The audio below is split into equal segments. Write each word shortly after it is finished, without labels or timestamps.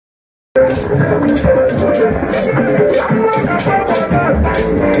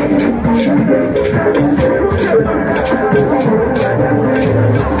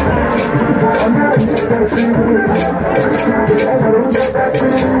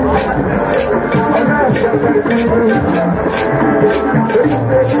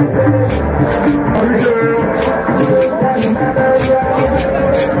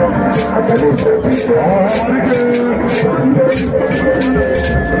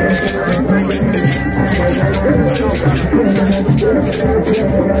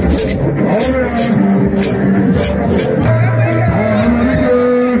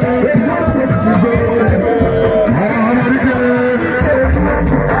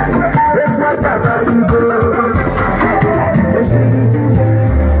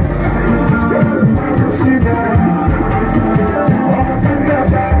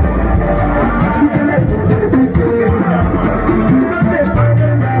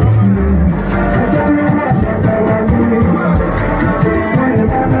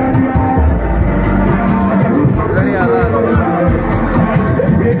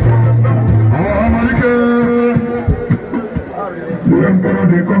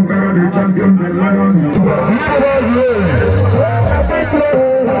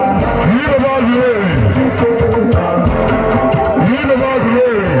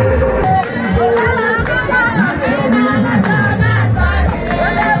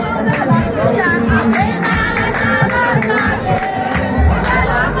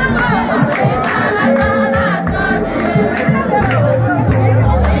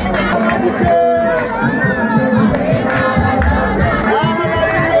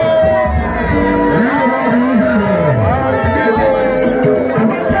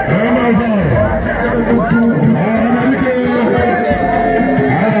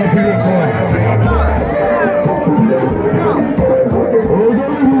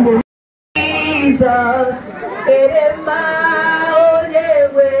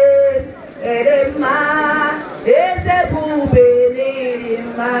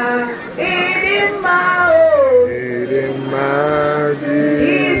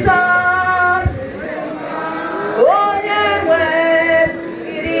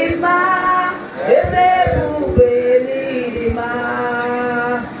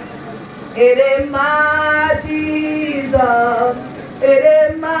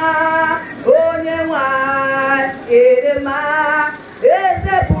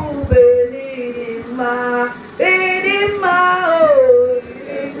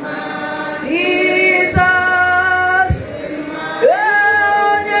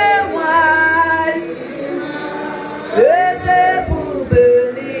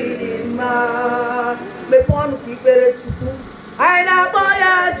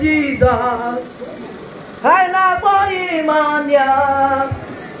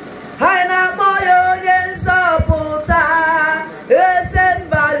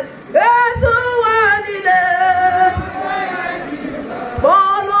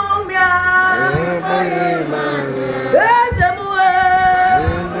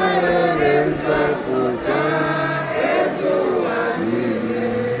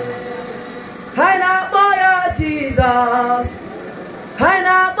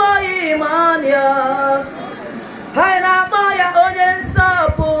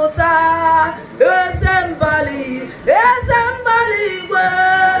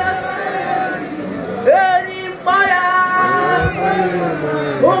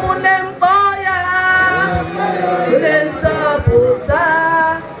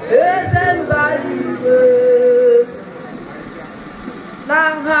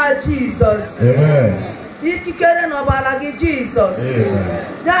Jesus. Amen. Ichikere no balagi Jesus. Amen.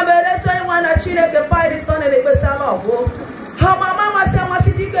 Nyabere so nwana Chineke pairi so na ekpesala ogwo. Ha mama mase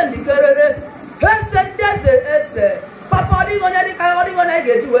nwasi dike ndikerere. Ese ndeze ese. Papa odigo nyadika odigo na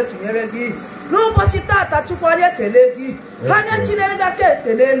egeji wetunyere gi. N'ụbọchị tata Chukwu onye ekele gị. Ha nye Chineke ga ka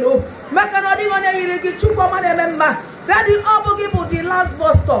ekele elu. Maka na odigo na yiri gị Chukwu ọma na-eme mma. Daddy ọ bụ gị bụ the last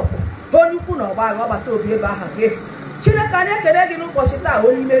bus stop. Onye ukwu na ọgba agbata obi ebe aha gị. Chineke anyị ekele gị n'ụbọchị taa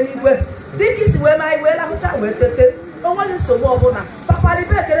onye ime n'igwe. Dịka isi wee ma iwe lahụcha wee tete. Onweghị nsogbu ọbụla. Papa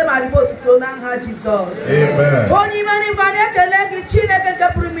ribe ekele ma ribe otuto na nha Jizọs. Amen. Onye ime n'igwe anyị ekele gị Chineke nke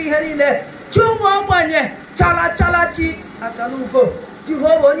pụrụ ime ihe niile. Chi ụmụ ogbenye chala chi achala ugo.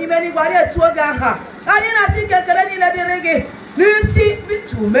 Jehova onye ime n'igwe anyị etu oge aha. Anyị na-asị ka ekele niile dịrị gị n'isi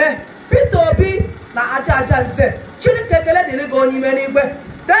Peter Umeh, Peter Obi na aja nze. Chineke ekele dịrị gị onye ime n'igwe.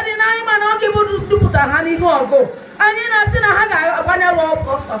 Daddy na anyị mana oge bụ dupụta ha n'ihe ọgụ. Anyị na-asị na ha ga-agbanye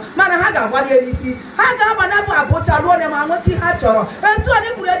ọsọ mana ha ga-agbanye n'isi. Ha ga-agbanye bụ abụcha ruo onye ma nweta ihe ha chọrọ. Etu anyị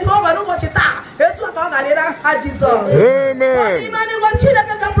kwuru Jehova n'ụbọchị taa. Etu a ka ọ ga-adịra ha Jizọs. Amen. Onye ime n'igwe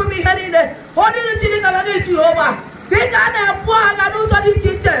Chineke ka pụrụ ime ihe niile. gị Jehova dịka a na-ebu agha n'ụzọ dị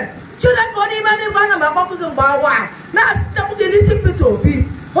iche iche Chineke onye ime n'igwe ana m akpọkụzi mgbe awa na-asịtekwu gị n'isi Peter Obi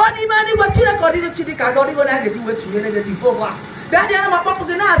onye ime n'igwe Chineke ọdịgo Chidika aga ọdịgo na a ga-eji wechinyere gị Jehova dadị ana m akpọkụ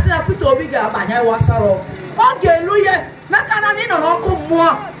gị na-asị na Peter Obi ga-abanye wasarọ ọ ga-elu ihe maka na anyị nọ n'ọkụ mmụọ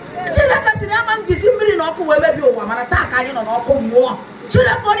Chineke si na ama njizi mmiri na ọkụ wee mebi ụwa mana taa ka anyị nọ n'ọkụ mmụọ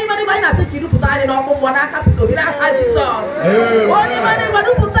Chineke onye ime n'igwe anyị na-asị ka idupụta anyị n'ọkụ mmụọ n'aka Peter Obi n'aka Jizọs onye ime n'igwe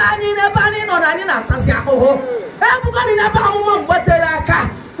dupụta anyị n'ebe anyị nọ na anyị na-atasị ahụhụ ebugani n'ebe amụma mgbe tere aka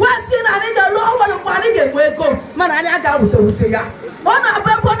wee sị na anyị ga-alụ ọgwụrụ mgbe anyị ga-enwe ego mana anyị aga-awutewute ya ọ na-abụ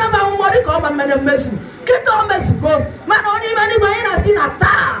ebe ọ naba amụma dịka ọ ma mmene mmezu kịta o mezugo mana onye ime n'igwe anyị na-asị na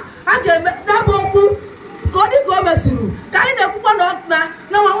taa a ga-eme n'abụ okwu ka ọ dịka o mesuru ka anyị na-ekwukwa na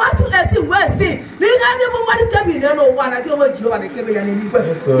nwa nwatụ 18 wee sị na ihe ndị bụ mmadụ kebile n'ụwa na gị onwe Jehova na-ekebe ya n'eluigwe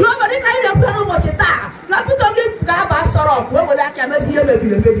Jehova dịka anyị na-ekwu ya n'ụbọchị taa na Peter Obi ga-aba sọrọ ọkụ wee were aka mezi ihe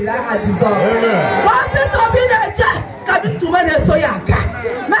mebiri emebi n'aha Jizọs ka Peter Obi na-eche ka Victor Umeh na-eso ya aga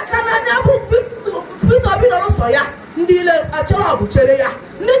maka na anya bụ Peter Obi nọ n'ụsọ ya ndị ile achọrọ ọgụ chere ya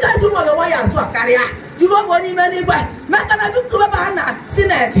ndị ga-eji nwa gị waya azụ karịa Jehova onye ime n'igwe maka na Victor Umeh baa na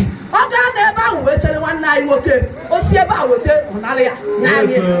sineti ọ ga-ada ebe ahụ wee chere nwanne anyị nwoke o si ebe a weta ụnalị ya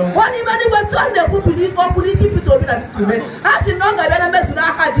anyị onye ime n'igwe tụọ na-ekwupụrụ ọkpụ n'isi Peter Obi na Victor Umeh a sị na ọ ga-abịa na mmezu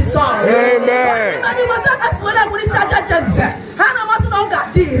n'aka Jizọs onye ime n'igwe tụọ ka si were egburu isi aja jenze ha na-amasị na ọ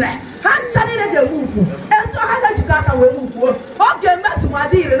ga-adị ire ha ncha niile ga-eme ufu etu ha ga-ejikọ aka wee mufuo ọ ga-emezu ma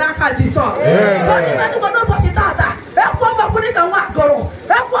dị ire n'aka Jizọs onye ime n'igwe n'ụbọchị tata ekwuo mgbakwu dịka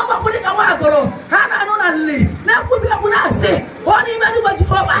nwa agụrụ ha na-anụ na nli na-ekwubi ekwu na-asị onye ime n'igwe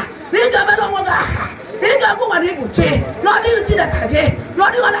Jehova na ị ga-emere onwe gị aha ị ga-egbu nwa na igbuchi na ọ dịghị Chineke gị na ọ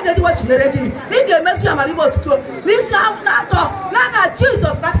dịghị ọna ga-eji wechinyere gị ị ga-emefu ya mara ibe otuto n'isi na-atọ n'aha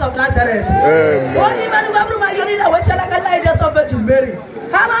Jizọs Kraịst of Nazareth onye ime n'igwe bụrụ ma ihe niile wetara aka Lady of Virgin Mary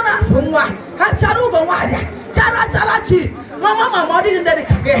ha na-asụ nwa ha chara ugo nwaanyị chara chi mama mama ọ dịghị ndị dị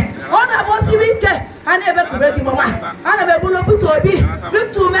ka gị ọ na-abụ osiri ike a na-ebekube gị mama a na-ebebulu Peter Obi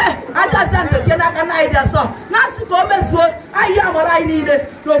Victor Umeh ajaza ntetie n'aka Lady asọ na-asị ka o mezuo ahịhịa amara anyị niile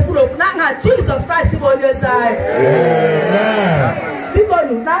n'ofu n'aha Jizọs Kraịst bụ onye eze anyị biko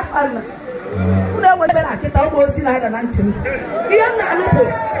nụ n'afọ nna unu enwe ebe na nkịta ụmụ ozi na-ada na ntị m ihe m na-anụ bụ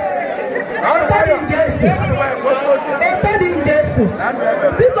etedi Jesu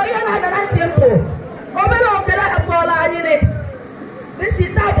biko ihe na-ada na ntị m bụ obere okere afọla anyị ni isi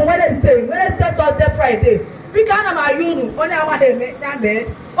taa bụ Wednesday, Thursday, Friday biko ana m ayọ unu onye amaghị eme ya mee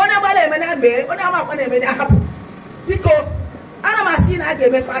onye gbara eme ya mee onye amakwa na-eme ya hapụ biko ana m asị na a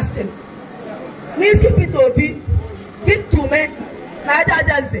ga-eme fasting n'isi Peter Obi Victor Umeh na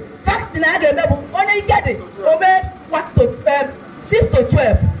aja nze fasting a ga-eme bụ onye ike dị ome 6 to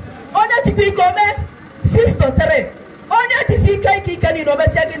 12 onye jikwa ike ome 6 to 3 onye jisi ike niile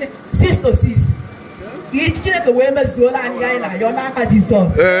omesie gịnị 6 to 6 ihe Chineke wee mezuola anyị anyị na-ayọ n'aka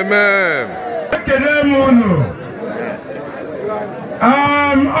Jizọs amen. Ekele m unu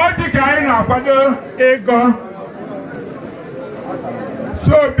ọ dị ka anyị na-akwado ego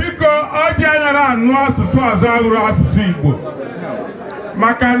so biko ọ dị anaghị anụ asụsụ ọzọ abụrụ asụsụ Igbo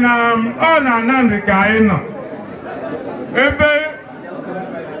maka na ọ na-ana nri ka anyị nọ ebe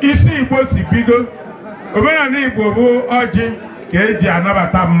isi Igbo si bido omenala Igbo bụ ọjị ka eji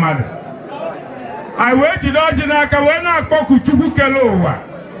anabata mmadụ anyị wee jide ọjị n'aka wee na-akpọku Chukwu kele ụwa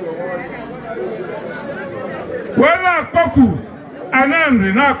wee na-akpọku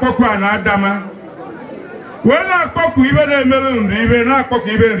Anambra na-akpọku Anadama wee na-akpọku ibe na-emere nri ibe na-akpọku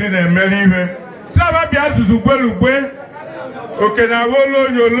ibe nri na-emere ibe saba bịa zụzụ gwelugwe oke na olu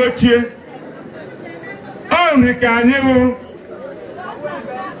onye olochie ọ nri ka anyị bụ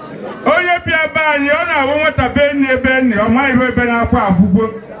onye bịa be anyị ọ na-abụ nwata be nni ebe nni ọ maghị ebe na-akwa agwụgwọ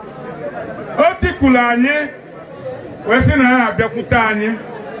o tikulu anyị wee sị na ya abịakwute anyị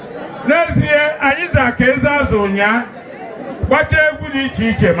n'ezie anyị za ka eze azụ ụnyaa gbata egwu dị iche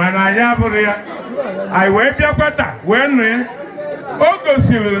iche mana anyị abụrụ ya anyị wee bịakwata wee nụ ya o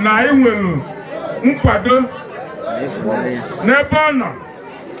gosiri na anyị nwere nkwado n'ebe ọ nọ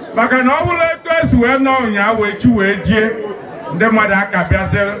maka na ọ bụrụ etu esi wee nọ ụnyaa wee chi wee jie ndị mmadụ aka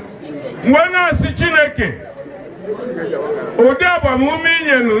bịazere wee na-asị Chineke ụdị agbamume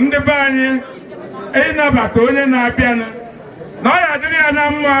inyelu ndị be anyị ịnabata onye na-abịanụ na ọ ya dịrị ya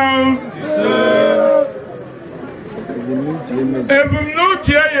na mma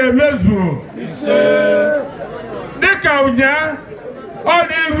ebumnuche ya emezuo dịka ụnyaa ọ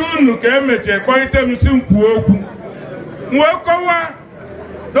dị iru unu ka emeche kpọlite m si m kwuo okwu wee kọwaa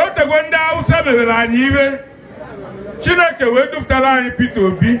na otegwe ndị Hausa mebere anyị iwe Chineke wee dupụtara anyị Peter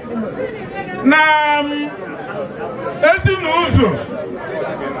Obi na ezinụzọ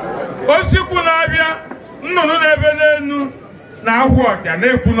osikwu na-abịa nnụnụ na-ebe n'enu na-ahụ ọja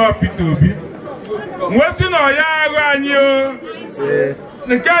na-ekwu na Peter Obi nwesị na ọya agụ anyị o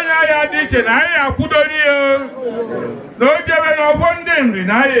nke anyị agha dị iche na anyị akwụdori ya na o jebe n'ọgbọ ndị nri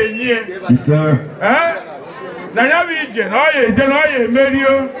na anyị enyi ya na ya bụ ije na ọ ya eje na ọ ya emeri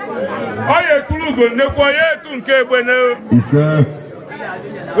o ọ ya eturu ugo nnekwu ya etu nke egbene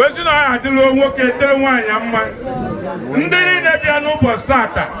wesị na ọ ya adịla nwoke tere nwaanyị mma ndị niile bịa n'ụbọchị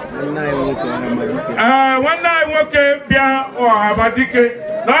tata nwanne anyị nwoke bịa Ọhabadike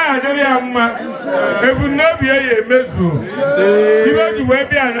na ọ ya adịrị ya mma ebumnobi ya emezu ibe ji wee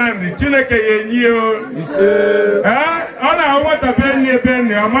bịa na nri Chineke ya enyi ọ na-ahụ nwata be nri ebe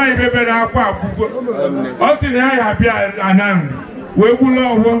nri ọ maghị ebe na-akwa akwụkwọ ọ sị na ya abịa na nri wee gbula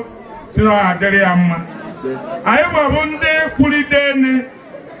ọhụụ si na ọ adịrị ya mma anyị gbabụ ndị kwulite nri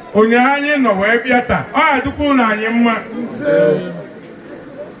ụnyaahụ anyị nọ wee bịa taa ọ adịkwuru na anyị mma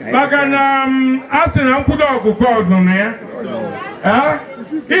maka na a sị na nkwụdo ọgụgụ ọdụnụ ya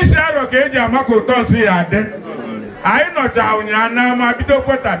isi arọ ka eji amaka ụtọ nsị ya adị anyị nọcha ụnyaahụ n'ama bido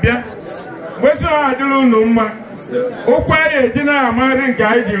kweta bịa mgbesi ọ adịrị unu mma ụkwụ anyị eji na-amarị nke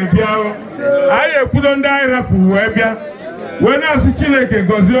anyị jiri bịa anyị ekwudo ndị anyị rapụ wee bịa wee na-asị Chineke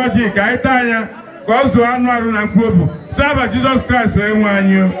gọzie ọjị ka anyị taa anya ka ọ zụọ anụ arụ na mkpu obu saba Jizọs Kraịst enwe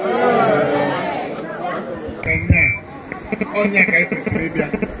anyị onye ka anyị kwesịrị ịbịa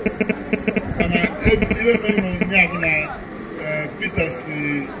mana ebe mere onye bụ na Peter si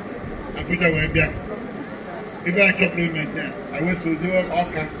Abuja wee bịa ebe anyị chọpụrụ ime ya anyị wetụrụ jewe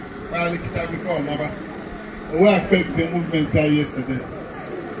ọka kparịkịta bifo ọmaba o wee affect the movement anyị yesterday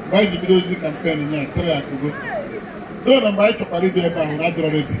mgbe anyị ji bido ozi kampen ya tere akụgo do na mgbe anyị chọkwara ịbịa ebe ahụ na adịrọ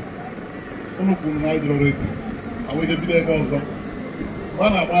redi unu kwuru na adịrọ redi anyị bido ebe ọzọ mgbe a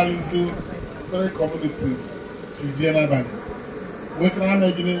na-agbalị nso 3 communities jie n'abalị wesịrị ha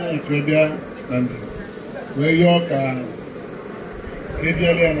na-ejiri ya etu bịa na ndụ wee yọọ ka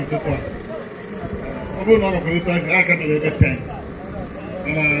ebiala ya n'ụtụtụ a ọ bụrụ na ọ gakwara etu aka mere ebe 10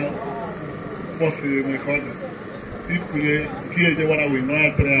 mana mbọsị mee ka ọ dị ikwunye nke ejewara wee nọ ya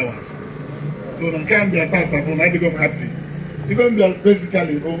 3 hours so na nke a mbịa tata bụ na adịgo m happy ibe m bịa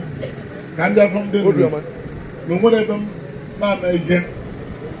basically bụ ka m bịa fụ ndị nri na onwere ebe m na-ama ije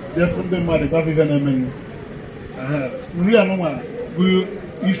jefu ndị mmadụ gbafe ife na-eme nri anụnwa bụ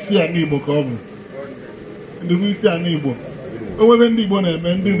isi ala Igbo ka ọ bụ ndị bụ isi ala Igbo onwebe ndị Igbo na-eme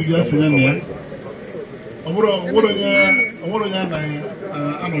ndị nri ga-esonye na ya onwere onye anaghị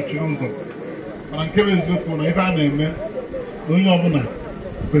anọchiri ụzọ mana nke bụ eziokwu na ife a na-eme na onye ọbụla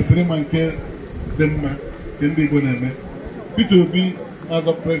kwesịrị ịma nke dị mma nke ndị Igbo na-eme Peter Obi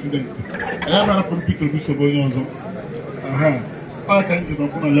na-azọ prezidenti anyị amarapụrụ Peter Obi sobe onye ọzọ ọ ka njide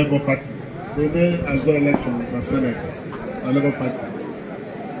ọkwụ na Labour Party ebe azọ election na Senate na Labour Party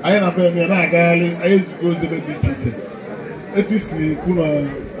anyị na-abịa eme na-agagharị anyị ezigo ozi ebe dị iche iche etu si kwu na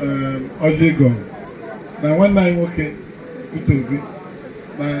ọjọ ego na nwanne anyị nwoke Peter Obi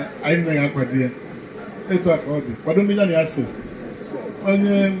na anyị na ya akwado ya etu a ka ọ dị kwado ndị ya na ya so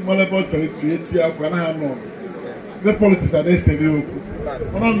onye mmalebe ọ chọrọ itu eti akwa anaghị anọ ndị politiks a na-eseri okwu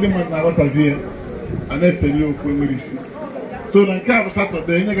ọnụ ndị mmadụ na-aghọtazi ya a na-eseri okwu enwere isi so na nke a bụ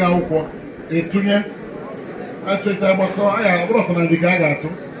Satọde enye gị akwụkwọ etunye achọcha agbakọ aya bụrụ ọsọ na ndị ka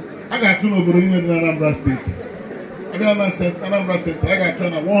a ga-atụ n'obodo niile dị na Anambra steeti abịa na Anambra steeti a ga-achọ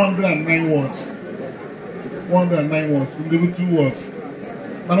na 109 wards ndị bụ 2 wards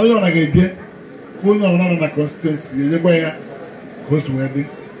mana onye ọbụla ga-eje fụ onye ọbụla nọ na constituency ga-enyekwa ya ka o si wee dị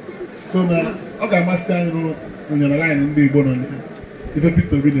so na ọ ga-amasị anyị rụ ụnyere anyị ndị Igbo nọ ife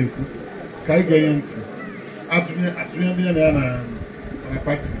Peter Obi na-ekwu ka anyị ga-enye ntị atụnye ndị ya na ya na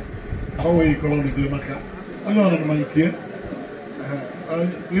pati agbanweghị ike ọrụ dị maka onye ọrụ ma nke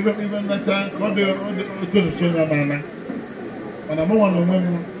ibe nleta ka ọ dị otu osisi onye amaala mana mụ nwa na onwe m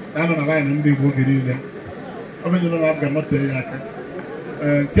na-anọ na laịnị ndị Igbo oge niile ọ bụ nyere na abga nọtee ya aka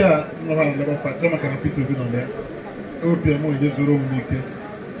nke a nọba na Labour Party maka na Peter Obi nọ na ya ewepịa m onye zuru m n'ike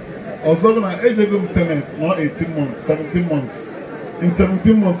ọzọ bụ na ejego m Senate nọ 18 months 17 months in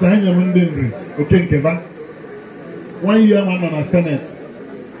 17 months anyị nyere m ndị nri oke nke ba 1 year nọ na Senate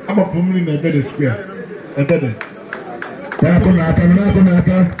agbapụ mmiri na Ebede Square Ebede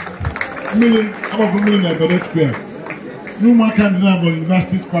mmiri agbapụ mmiri na Ebede Square n'ụmụaka ndị na-abụ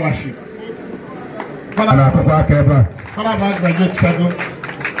University Scholarship Fada graduate Chicago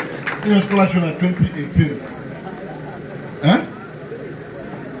English Scholarship na 2018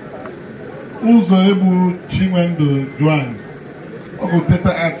 ụzọ ebu Chinwendu Duan ọ bụ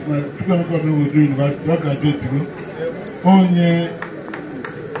Theatre Arts na Chukwuemeka University ọ graduate go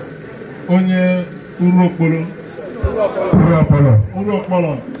onye uru okporo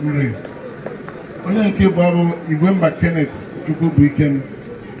nri onye nke bụ abụ Igwemba Kenneth Chukwu bụ Pikin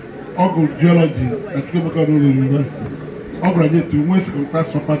ọgụ geology at Chemical University. Ọ graduate nwe second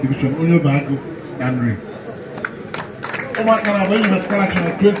class upper division onye obe agụ na nri. Ụmụaka na-abụ enyi metụtara action na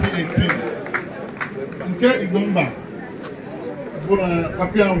 2018 nke Igwemba bụ na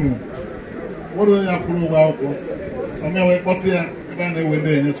papịa nwụ nwere onye akwụrụ ụgwọ akwụkwọ ọma wee kpọta ya ebe a na-ewe ndị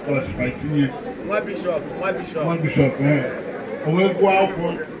enye scholarship a itinye nwa bishọp o wee gụọ akwụkwọ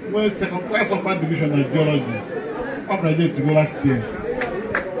nwee second class upper division na geology. Ọ graduate go last year.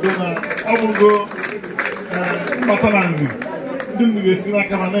 So na ọ bụgo mgbata na nri ndị nri ga-esi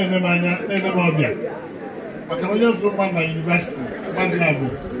n'aka ma na-ene m anya na-ene m ọbịa maka na onye zụrụ mmadụ na yunivasiti mmadụ na-abụ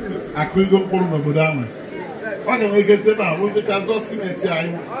akụ ego mkpụrụ n'obodo ahụ. Ọ ga-enwe egezi ebe a wụjecha zọ sineti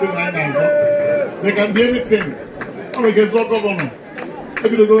anyị si na anyị na-azọ dịka ndị elitin ọ na-egezi gọvanọ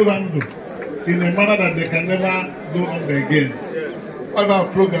ebidogo ebe ndụ in a manner that they can never go on again. Our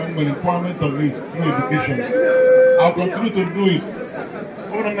program with empowerment of youth through education. I'll continue to do it.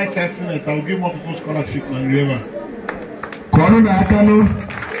 Over the next Senate, I'll give more people scholarship and wherever. Corona Akano.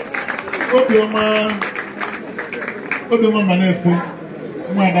 Obioma Manefo,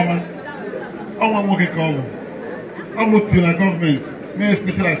 Madama, I'm working cover. I'm with the government, may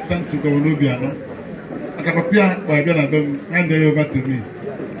special assistant to Governor Obiano. I can prepare by them, hand them over to me.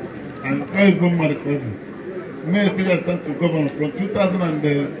 And I will go my recovery. May special assistant to Governor from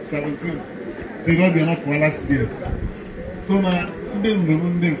 2017 till Obiano for last year. So now, ndị ndụ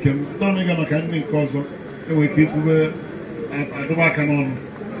ndị nke m tọrọ ịga maka ndị nke ọzọ enwere ike ikwube adụba aka n'ọnụ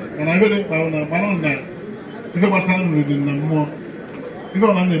mana ebe dị mkpa na mara na ife gbasara nri dị na mmụọ ife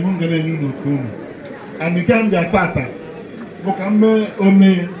ọ na-eme m ga na-enye unu oke unu and nke m bịa tata bụ ka m mee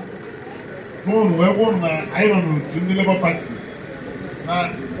omee fonu wee gwụrụ na anyị nọ n'otu ndị Labour Party na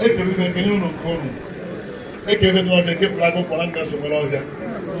ekeribe nkenye unu nke unu ekeribe dị n'ọbịa nke pụrụ agụ kpọrọ ndị nwere ọbịa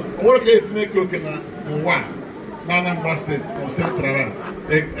o nwere ka etinye eke oke na ụwa na Anambra State or StateThe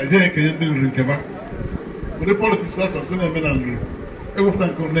eje ekenye ndị nri nke ba ụdị politiks asọsị na-eme na nri ewepụta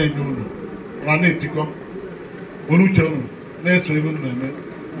nke unu na-enye unu ma na-etikọ olu uche unu na-eso ebe unu na-eme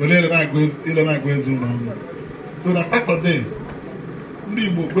were ile na-agụ eze unu ọnụ. So na Satọde ndị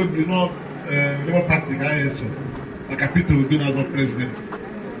Igbo kpebiri nọ Labour Party ka anyị eso maka Peter Obi na-azọ prezident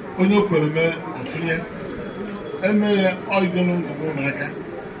onye o kwere mee atụnye eme ya ọidolu ụlọ aka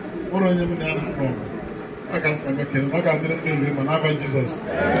ụlọ onye m na ya na-akpọ ọgụ ọ ga-adịrị ndị nri ma n'aba Jizọs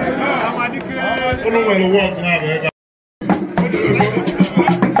ụlọ nwere wọd na-abụ ebe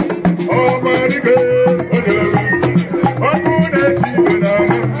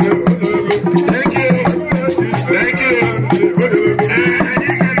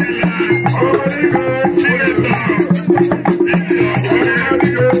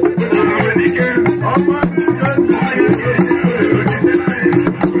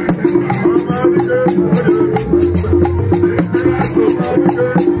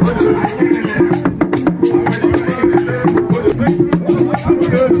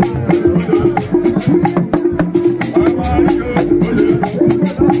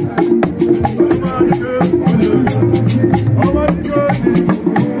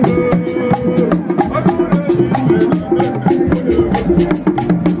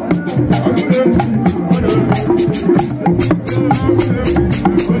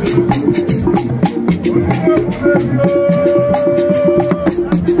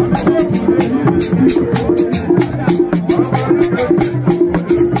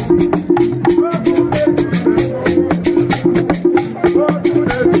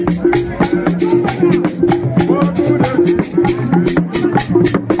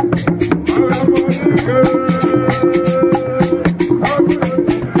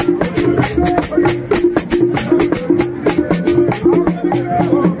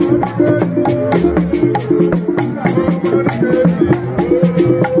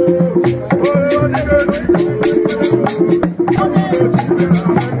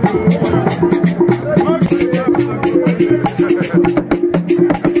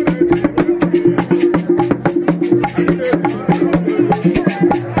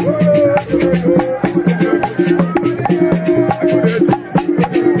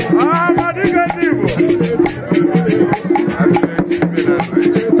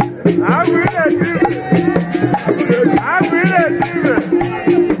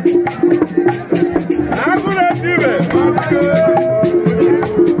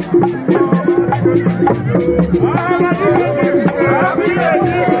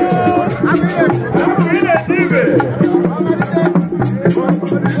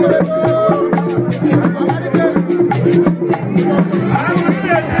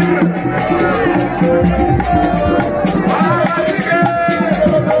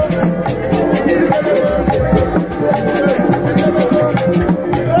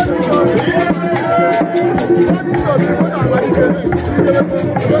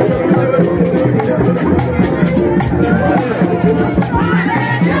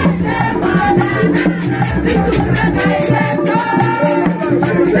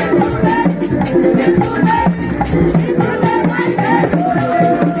Thank you.